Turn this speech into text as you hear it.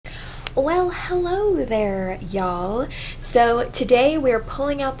Well, hello there, y'all. So today we're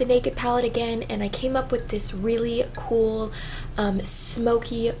pulling out the Naked palette again, and I came up with this really cool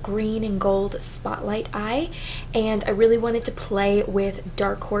smoky green and gold spotlight eye, and I really wanted to play with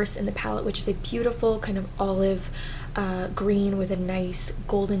Dark Horse in the palette, which is a beautiful kind of olive green with a nice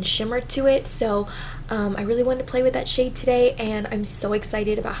golden shimmer to it. So I really wanted to play with that shade today, and I'm so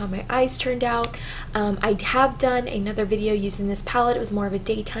excited about how my eyes turned out. I have done another video using this palette. It was more of a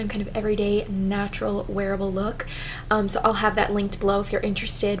daytime kind of everyday natural wearable look, so I'll have that linked below if you're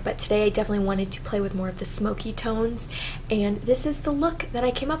interested. But today I definitely wanted to play with more of the smoky tones, and this is the look that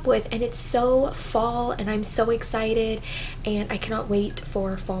I came up with, and it's so fall and I'm so excited, and I cannot wait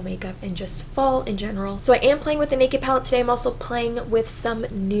for fall makeup and just fall in general. So I am playing with the Naked palette today. I'm also playing with some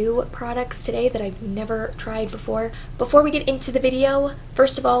new products today that I've never tried before. Before we get into the video,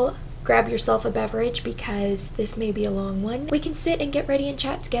 first of all, grab yourself a beverage because this may be a long one. We can sit and get ready and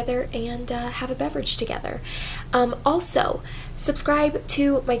chat together and have a beverage together. Also, subscribe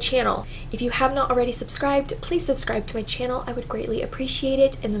to my channel. If you have not already subscribed, please subscribe to my channel. I would greatly appreciate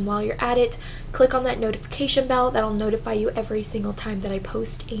it. And then while you're at it, click on that notification bell. That'll notify you every single time that I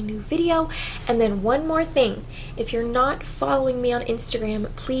post a new video. And then one more thing, if you're not following me on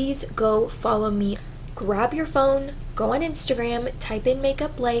Instagram, please go follow me. Grab your phone, go on Instagram, type in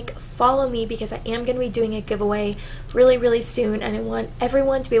Makeup Blake, follow me because I am going to be doing a giveaway really soon, and I want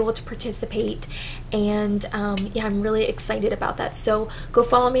everyone to be able to participate. And yeah, I'm really excited about that. So go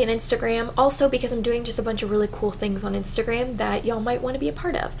follow me on Instagram. Also, because I'm doing just a bunch of really cool things on Instagram that y'all might want to be a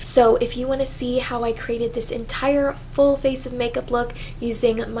part of. So if you want to see how I created this entire full face of makeup look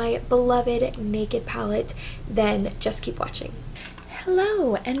using my beloved Naked palette, then just keep watching.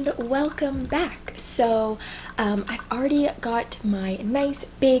 Hello and welcome back. So I've already got my nice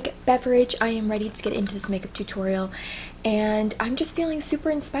big beverage. I am ready to get into this makeup tutorial, and I'm just feeling super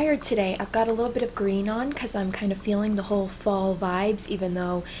inspired today. I've got a little bit of green on because I'm kind of feeling the whole fall vibes, even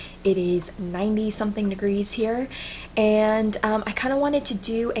though it is 90 something degrees here. And I kind of wanted to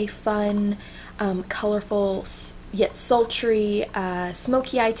do a fun colorful yet sultry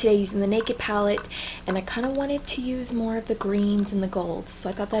smoky eye today using the Naked palette, and I kind of wanted to use more of the greens and the golds, so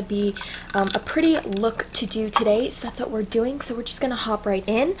I thought that'd be a pretty look to do today. So that's what we're doing. So we're just gonna hop right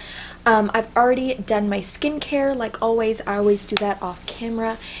in. I've already done my skincare like always. I always do that off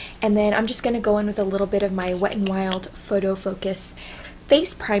camera, and then I'm just gonna go in with a little bit of my Wet n Wild Photofocus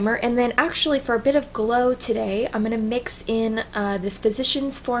face primer. And then actually for a bit of glow today, I'm gonna mix in this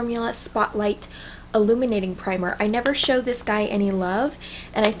Physicians Formula Spotlight Illuminating primer. I never show this guy any love,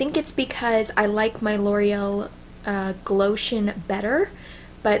 and I think it's because I like my L'Oreal Glotion better,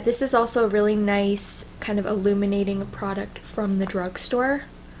 but this is also a really nice kind of illuminating product from the drugstore.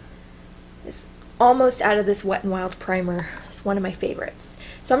 It's almost out of this Wet n Wild primer. It's one of my favorites.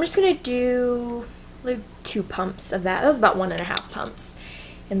 So I'm just gonna do like 2 pumps of that. That was about 1.5 pumps.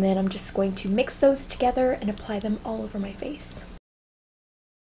 And then I'm just going to mix those together and apply them all over my face.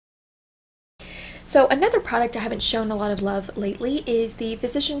 So another product I haven't shown a lot of love lately is the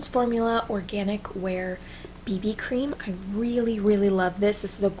Physicians Formula Organic Wear BB Cream. I really love this.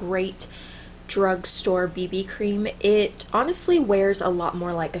 This is a great drugstore BB cream. It honestly wears a lot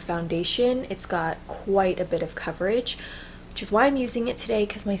more like a foundation. It's got quite a bit of coverage, which is why I'm using it today,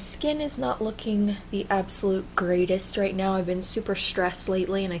 because my skin is not looking the absolute greatest right now. I've been super stressed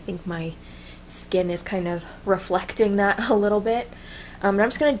lately, and I think my skin is kind of reflecting that a little bit. And I'm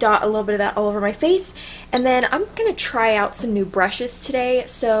just going to dot a little bit of that all over my face, and then I'm going to try out some new brushes today.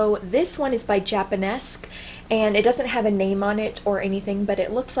 So this one is by Japonesque, and it doesn't have a name on it or anything, but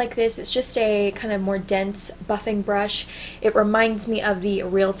it looks like this. It's just a kind of more dense buffing brush. It reminds me of the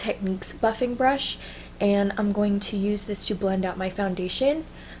Real Techniques buffing brush, and I'm going to use this to blend out my foundation.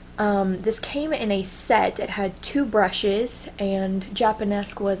 This came in a set. It had 2 brushes, and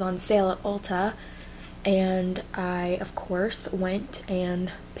Japonesque was on sale at Ulta. And I, of course, went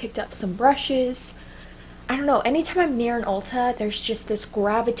and picked up some brushes. I don't know, anytime I'm near an Ulta, there's just this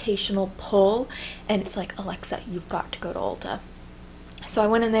gravitational pull, and it's like, Alexa, you've got to go to Ulta. So I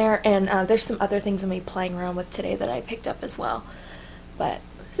went in there, and there's some other things I'm going to be playing around with today that I picked up as well. But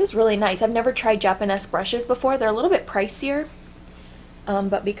this is really nice. I've never tried Japonesque brushes before. They're a little bit pricier,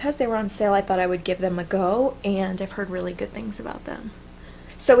 but because they were on sale, I thought I would give them a go, and I've heard really good things about them.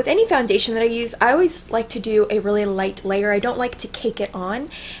 So with any foundation that I use, I always like to do a really light layer. I don't like to cake it on.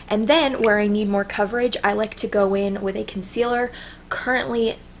 And then where I need more coverage, I like to go in with a concealer.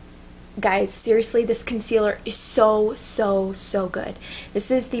 Currently, guys, seriously, this concealer is so good. This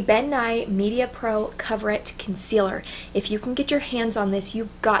is the Ben Nye Media Pro Coverette Concealer. If you can get your hands on this,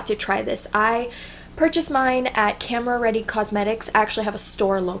 you've got to try this. I purchased mine at Camera Ready Cosmetics. I actually have a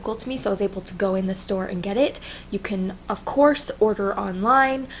store local to me, so I was able to go in the store and get it. You can, of course, order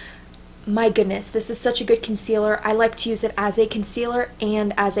online. My goodness, this is such a good concealer. I like to use it as a concealer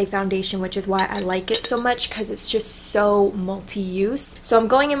and as a foundation, which is why I like it so much, because it's just so multi-use. So I'm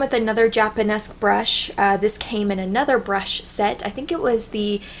going in with another Japonesque brush. This came in another brush set. I think it was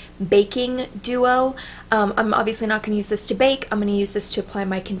the baking duo. I'm obviously not going to use this to bake. I'm going to use this to apply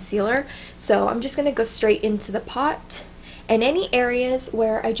my concealer. So I'm just going to go straight into the pot. And any areas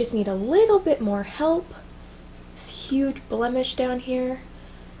where I just need a little bit more help, this huge blemish down here,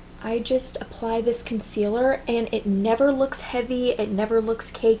 I just apply this concealer and it never looks heavy, it never looks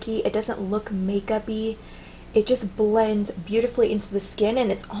cakey, it doesn't look makeup-y. It just blends beautifully into the skin,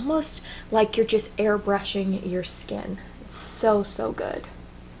 and it's almost like you're just airbrushing your skin. It's so, so good.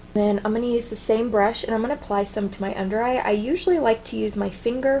 Then I'm going to use the same brush and I'm going to apply some to my under eye. I usually like to use my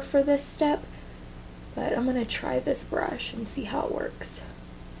finger for this step, but I'm going to try this brush and see how it works.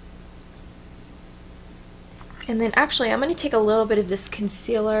 And then actually I'm going to take a little bit of this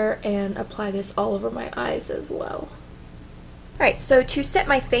concealer and apply this all over my eyes as well. Alright, so to set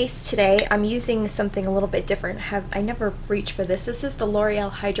my face today, I'm using something a little bit different. I never reached for this. This is the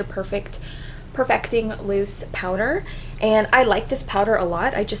L'Oreal Hydra Perfecting Loose Powder. And I like this powder a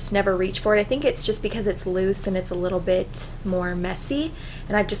lot. I just never reach for it. I think it's just because it's loose and it's a little bit more messy.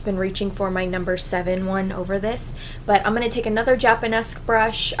 And I've just been reaching for my number 7 one over this. But I'm going to take another Japonesque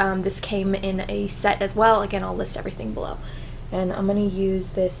brush. This came in a set as well. Again, I'll list everything below. And I'm going to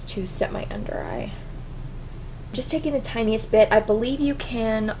use this to set my under eye. Just taking the tiniest bit. I believe you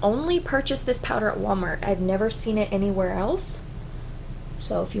can only purchase this powder at Walmart. I've never seen it anywhere else.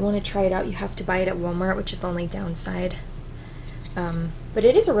 So if you want to try it out, you have to buy it at Walmart, which is the only downside. But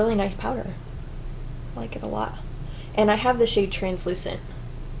it is a really nice powder. I like it a lot. And I have the shade Translucent.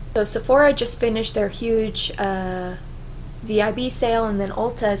 So Sephora just finished their huge VIB sale, and then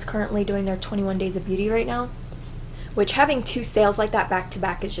Ulta is currently doing their 21 Days of Beauty right now. Which, having 2 sales like that back to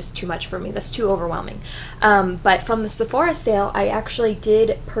back is just too much for me. That's too overwhelming. But from the Sephora sale, I actually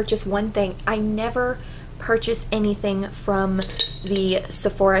did purchase one thing. I never purchase anything from the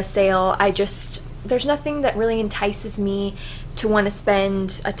Sephora sale. There's nothing that really entices me to want to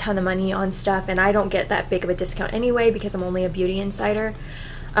spend a ton of money on stuff, and I don't get that big of a discount anyway because I'm only a beauty insider.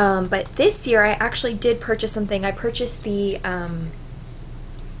 But this year I actually did purchase something. I purchased the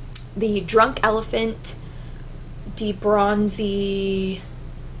Drunk Elephant De-Bronzy,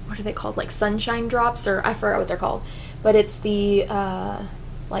 what are they called, like sunshine drops, or I forgot what they're called, but it's the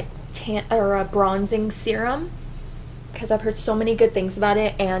like bronzing serum, because I've heard so many good things about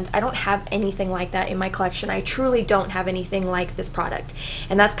it, and I don't have anything like that in my collection. I truly don't have anything like this product,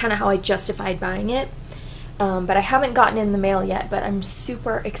 and that's kind of how I justified buying it. But I haven't gotten it in the mail yet, but I'm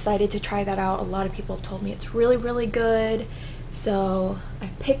super excited to try that out. A lot of people have told me it's really, really good. So I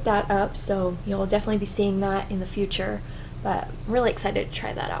picked that up, so you'll definitely be seeing that in the future, but I'm really excited to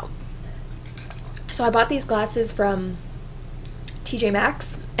try that out. So I bought these glasses from TJ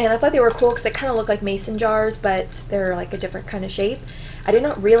Maxx, and I thought they were cool because they kind of look like mason jars, but they're like a different kind of shape. I did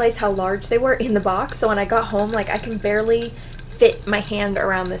not realize how large they were in the box, so when I got home, like, I can barely fit my hand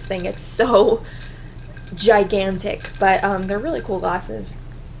around this thing. It's so gigantic, but they're really cool glasses.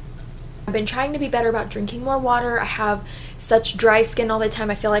 I've been trying to be better about drinking more water. I have such dry skin all the time.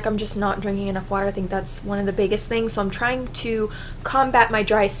 I feel like I'm just not drinking enough water. I think that's one of the biggest things. So I'm trying to combat my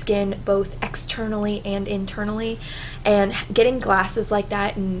dry skin both externally and internally. And getting glasses like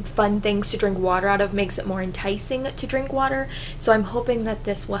that and fun things to drink water out of makes it more enticing to drink water. So I'm hoping that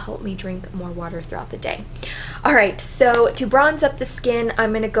this will help me drink more water throughout the day. Alright, so to bronze up the skin, I'm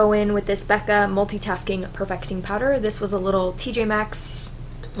going to go in with this Becca Multitasking Perfecting Powder. This was a little TJ Maxx,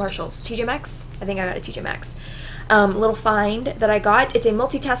 Marshalls, TJ Maxx? I think I got a TJ Maxx. Little find that I got. It's a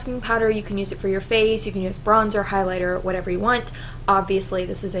multitasking powder. You can use it for your face, you can use bronzer, highlighter, whatever you want. Obviously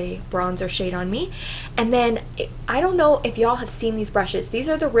this is a bronzer shade on me. And then I don't know if y'all have seen these brushes. These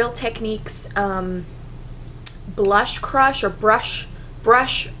are the Real Techniques Blush Crush or Brush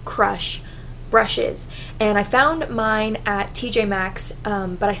Crush brushes, and I found mine at TJ Maxx,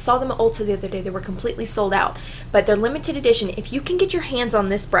 but I saw them at Ulta the other day. They were completely sold out, but they're limited edition. If you can get your hands on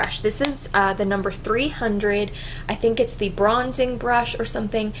this brush, this is the number 300. I think it's the bronzing brush or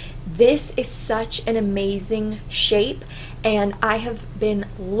something. This is such an amazing shape, and I have been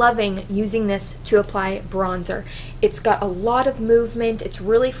loving using this to apply bronzer. It's got a lot of movement, it's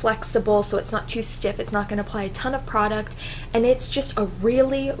really flexible, so it's not too stiff, it's not going to apply a ton of product, and it's just a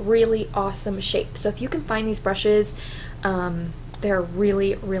really, really awesome shape. So if you can find these brushes, they're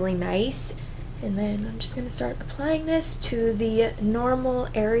really, really nice. And then I'm just going to start applying this to the normal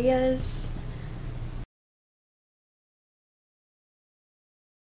areas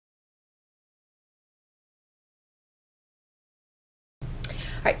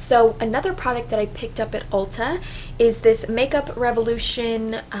Alright, so another product that I picked up at Ulta is this Makeup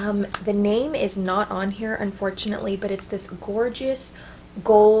Revolution. The name is not on here, unfortunately, but it's this gorgeous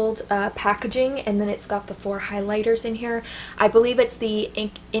gold packaging, and then it's got the 4 highlighters in here. I believe it's the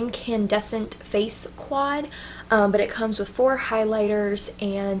Incandescent Face Quad, but it comes with 4 highlighters,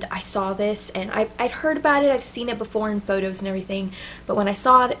 and I saw this, and I'd heard about it, I've seen it before in photos and everything, but when I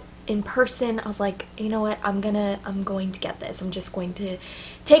saw it in person, I was like, you know what, I'm going to get this. I'm just going to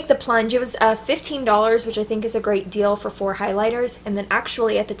take the plunge. It was $15, which I think is a great deal for 4 highlighters, and then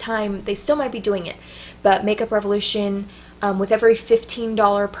actually at the time, they still might be doing it, but Makeup Revolution, with every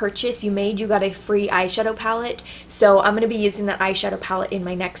 $15 purchase you made, you got a free eyeshadow palette. So I'm going to be using that eyeshadow palette in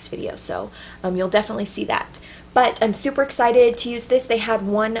my next video, so you'll definitely see that. But I'm super excited to use this. They had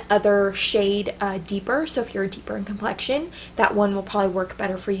one other shade deeper, so if you're deeper in complexion, that one will probably work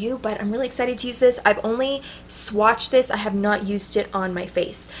better for you, but I'm really excited to use this. I've only swatched this. I have not used it on my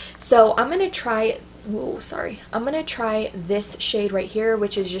face. So I'm going to try, I'm going to try this shade right here,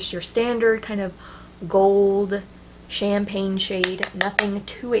 which is just your standard kind of gold champagne shade, nothing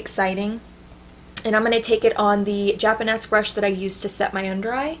too exciting. And I'm going to take it on the Japonesque brush that I used to set my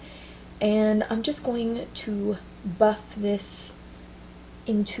under eye, and I'm just going to buff this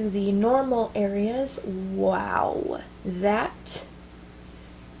into the normal areas. Wow, that's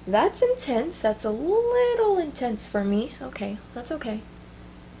intense. That's a little intense for me. Okay, that's okay.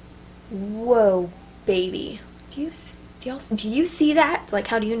 Whoa, baby. Do you see that? Like,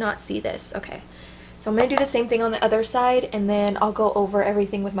 how do you not see this? Okay. So I'm going to do the same thing on the other side, and then I'll go over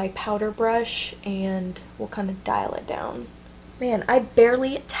everything with my powder brush, and we'll kind of dial it down. Man, I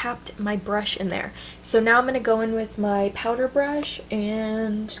barely tapped my brush in there. So now I'm going to go in with my powder brush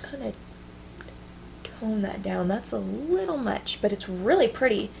and just kind of tone that down. That's a little much, but it's really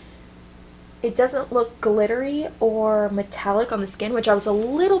pretty. It doesn't look glittery or metallic on the skin, which I was a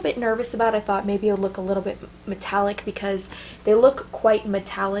little bit nervous about. I thought maybe it would look a little bit metallic because they look quite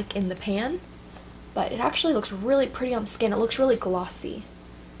metallic in the pan. But it actually looks really pretty on the skin. It looks really glossy,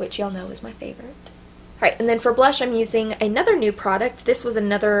 which y'all know is my favorite. Alright, and then for blush, I'm using another new product. This was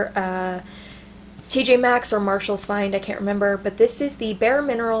another TJ Maxx or Marshall's find, I can't remember, but this is the Bare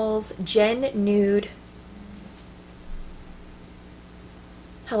Minerals Gen Nude.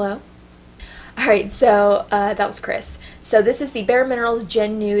 Hello? Alright, so that was Chris. So this is the Bare Minerals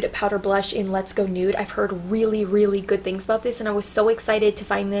Gen Nude Powder Blush in Let's Go Nude. I've heard really, really good things about this, and I was so excited to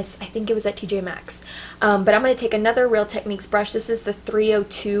find this. I think it was at TJ Maxx. But I'm going to take another Real Techniques brush. This is the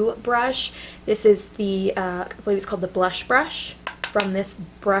 302 brush. This is the, I believe it's called the Blush Brush from this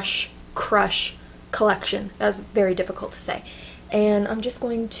Brush Crush collection. That was very difficult to say. And I'm just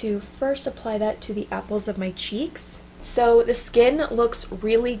going to first apply that to the apples of my cheeks. So the skin looks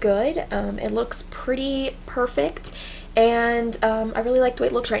really good. It looks pretty perfect, and I really like the way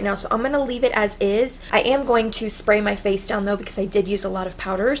it looks right now, so I'm going to leave it as is. I am going to spray my face down though because I did use a lot of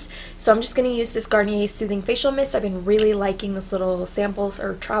powders, so I'm just going to use this Garnier Soothing Facial Mist. I've been really liking this little samples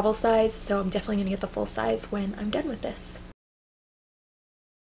or travel size, so I'm definitely going to get the full size when I'm done with this.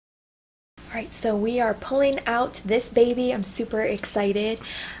 Alright, so we are pulling out this baby. I'm super excited.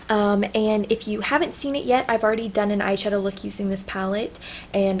 And if you haven't seen it yet, I've already done an eyeshadow look using this palette,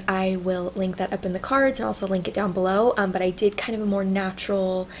 and I will link that up in the cards and also link it down below. But I did kind of a more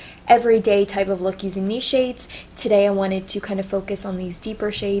natural, everyday type of look using these shades. Today I wanted to kind of focus on these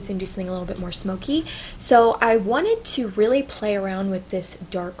deeper shades and do something a little bit more smoky. So I wanted to really play around with this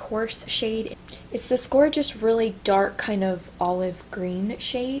Dark Horse shade. It's this gorgeous, really dark kind of olive green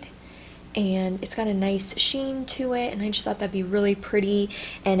shade, and it's got a nice sheen to it, and I just thought that'd be really pretty,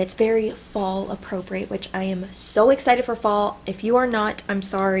 and it's very fall appropriate, which I am so excited for fall. If you are not, I'm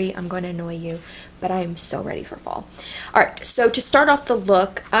sorry, I'm going to annoy you, but I am so ready for fall. Alright, so to start off the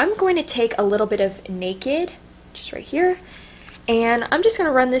look, I'm going to take a little bit of Naked, just right here, and I'm just going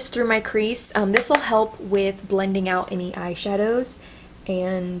to run this through my crease. This will help with blending out any eyeshadows,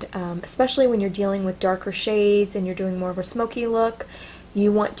 and especially when you're dealing with darker shades and you're doing more of a smoky look, you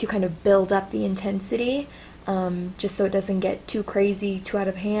want to kind of build up the intensity just so it doesn't get too crazy, too out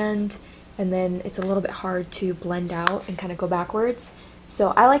of hand, and then it's a little bit hard to blend out and kind of go backwards.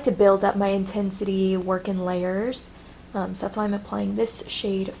 So I like to build up my intensity, work in layers, so that's why I'm applying this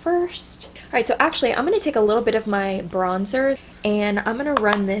shade first. Alright, so actually I'm going to take a little bit of my bronzer, and I'm going to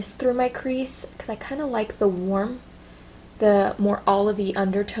run this through my crease because I kind of like the more olivey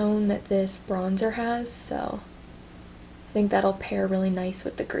undertone that this bronzer has, so I think that'll pair really nice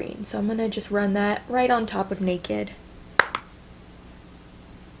with the green. So I'm going to just run that right on top of Naked.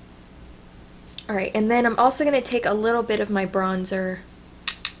 Alright, and then I'm also going to take a little bit of my bronzer,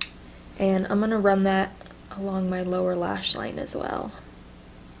 and I'm going to run that along my lower lash line as well.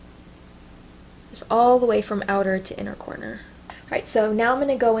 just all the way from outer to inner corner. Alright, so now I'm going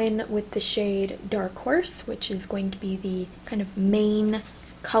to go in with the shade Dark Horse, which is going to be the kind of main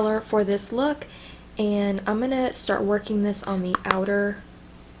color for this look, and I'm going to start working this on the outer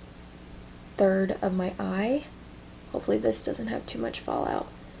third of my eye. Hopefully this doesn't have too much fallout,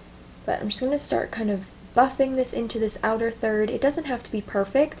 but I'm just going to start kind of buffing this into this outer third. It doesn't have to be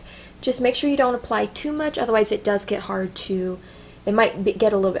perfect, just make sure you don't apply too much, otherwise it does get hard to, it might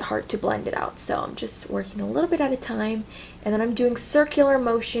get a little bit hard to blend it out. So I'm just working a little bit at a time, and then I'm doing circular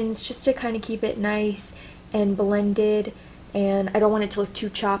motions just to kind of keep it nice and blended, and I don't want it to look too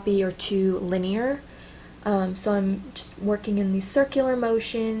choppy or too linear. So I'm just working in these circular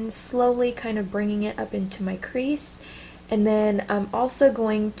motions, slowly kind of bringing it up into my crease, and then I'm also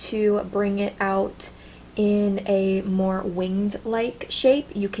going to bring it out in a more winged-like shape.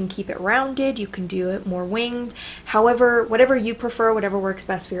 You can keep it rounded, you can do it more winged, however, whatever you prefer, whatever works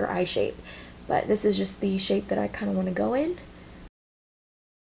best for your eye shape. But this is just the shape that I kind of want to go in.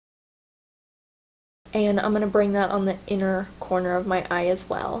 And I'm going to bring that on the inner corner of my eye as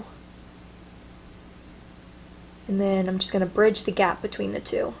well. And then I'm just going to bridge the gap between the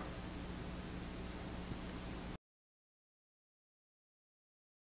two.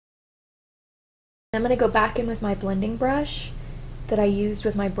 I'm going to go back in with my blending brush that I used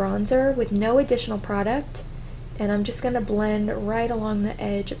with my bronzer with no additional product, and I'm just going to blend right along the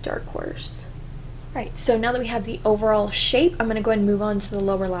edge of Dark Horse. Alright, so now that we have the overall shape, I'm going to go ahead and move on to the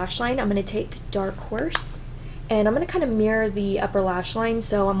lower lash line. I'm going to take Dark Horse, and I'm going to kind of mirror the upper lash line,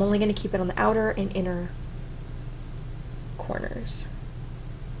 so I'm only going to keep it on the outer and inner corners.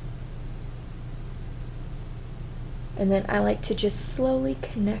 And then I like to just slowly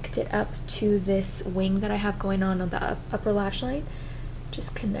connect it up to this wing that I have going on the upper lash line.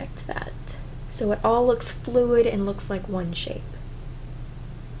 Just connect that so it all looks fluid and looks like one shape.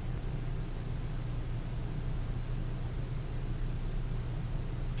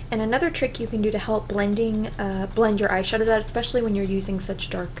 And another trick you can do to help blend your eyeshadows out, especially when you're using such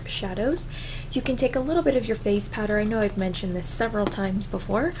dark shadows, you can take a little bit of your face powder. I know I've mentioned this several times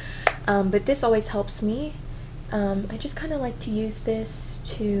before, but this always helps me. I just kind of like to use this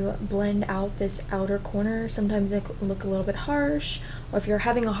to blend out this outer corner. Sometimes they look a little bit harsh, or if you're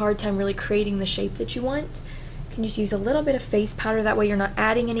having a hard time really creating the shape that you want, you can just use a little bit of face powder. That way you're not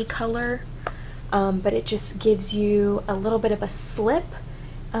adding any color, but it just gives you a little bit of a slip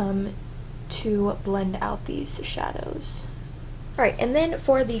to blend out these shadows. Alright, and then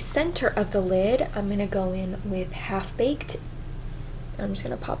for the center of the lid, I'm going to go in with Half Baked. I'm just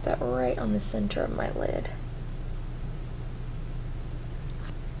going to pop that right on the center of my lid.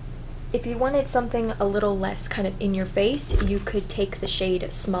 If you wanted something a little less kind of in your face, you could take the shade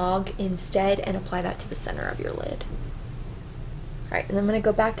Smog instead and apply that to the center of your lid. Alright, and I'm going to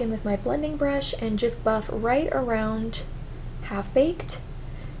go back in with my blending brush and just buff right around Half Baked,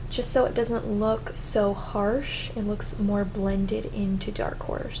 just so it doesn't look so harsh. It looks more blended into Dark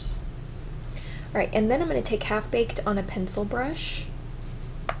Horse. Alright, and then I'm going to take Half Baked on a pencil brush,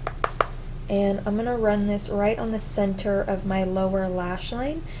 and I'm going to run this right on the center of my lower lash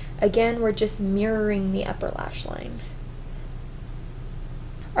line. Again, we're just mirroring the upper lash line.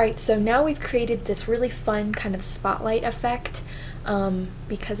 Alright, so now we've created this really fun kind of spotlight effect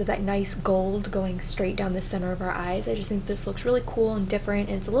because of that nice gold going straight down the center of our eyes. I just think this looks really cool and different,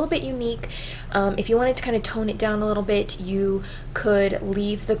 and it's a little bit unique. If you wanted to kind of tone it down a little bit, you could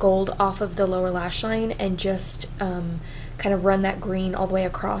leave the gold off of the lower lash line and just kind of run that green all the way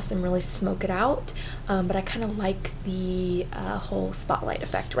across and really smoke it out, but I kind of like the whole spotlight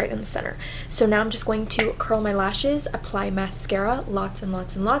effect right in the center. So now I'm just going to curl my lashes, apply mascara, lots and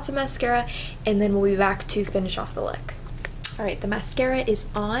lots and lots of mascara, and then we'll be back to finish off the look. Alright, the mascara is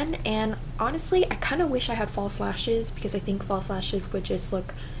on, and honestly I kind of wish I had false lashes because I think false lashes would just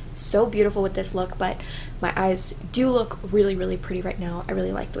look so beautiful with this look, but my eyes do look really, really pretty right now. I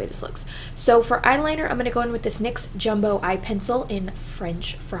really like the way this looks. So for eyeliner, I'm going to go in with this NYX Jumbo Eye Pencil in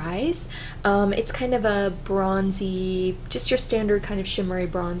French Fries. It's kind of a bronzy, just your standard kind of shimmery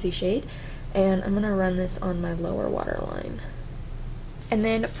bronzy shade, and I'm going to run this on my lower waterline. And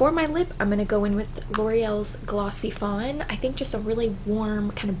then for my lip, I'm going to go in with L'Oreal's Glossy Fawn. I think just a really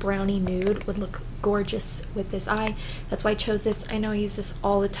warm kind of brownie nude would look gorgeous with this eye. That's why I chose this. I know I use this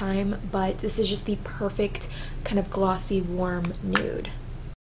all the time, but this is just the perfect kind of glossy, warm nude.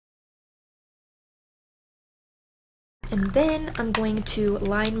 And then I'm going to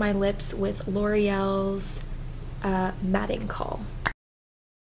line my lips with L'Oreal's Matting Call.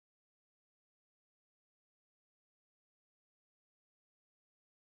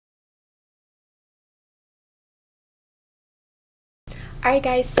 Alright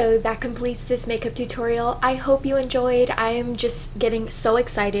guys, so that completes this makeup tutorial. I hope you enjoyed. I am just getting so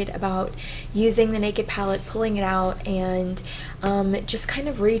excited about using the Naked palette, pulling it out, and just kind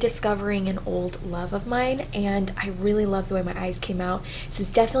of rediscovering an old love of mine, and I really love the way my eyes came out. This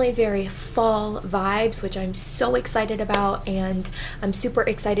is definitely very fall vibes, which I'm so excited about, and I'm super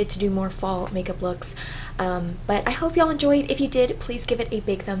excited to do more fall makeup looks. But I hope y'all enjoyed. If you did, please give it a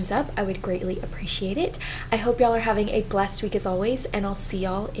big thumbs up. I would greatly appreciate it. I hope y'all are having a blessed week as always, and I'll see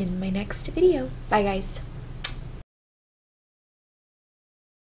y'all in my next video. Bye guys.